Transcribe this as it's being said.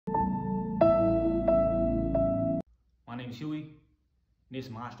name's Huey, and this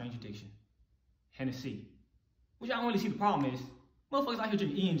is my strange addiction, Hennessy. Which I don't really see the problem is, motherfuckers out here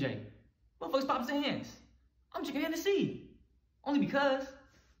drinking E&J. Motherfuckers pops their hands. I'm drinking Hennessy. Only because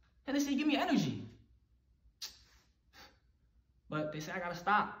Hennessy give me energy. But they say I gotta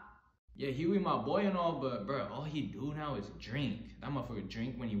stop. Yeah, Huey my boy and all, but bro, all he do now is drink. That motherfucker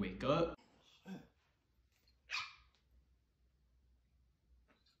drink when he wake up.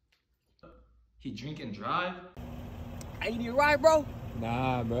 He drink and drive. Hey, you need a ride, bro?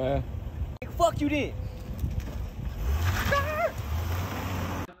 Nah, bruh. Fuck you then.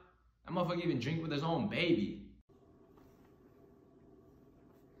 That motherfucker even drink with his own baby.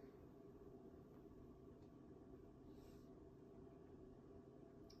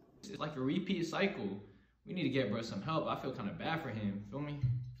 It's like a repeat cycle. We need to get bro some help. I feel kind of bad for him, feel me?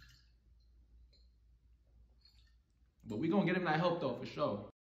 But we gonna get him that help though, for sure.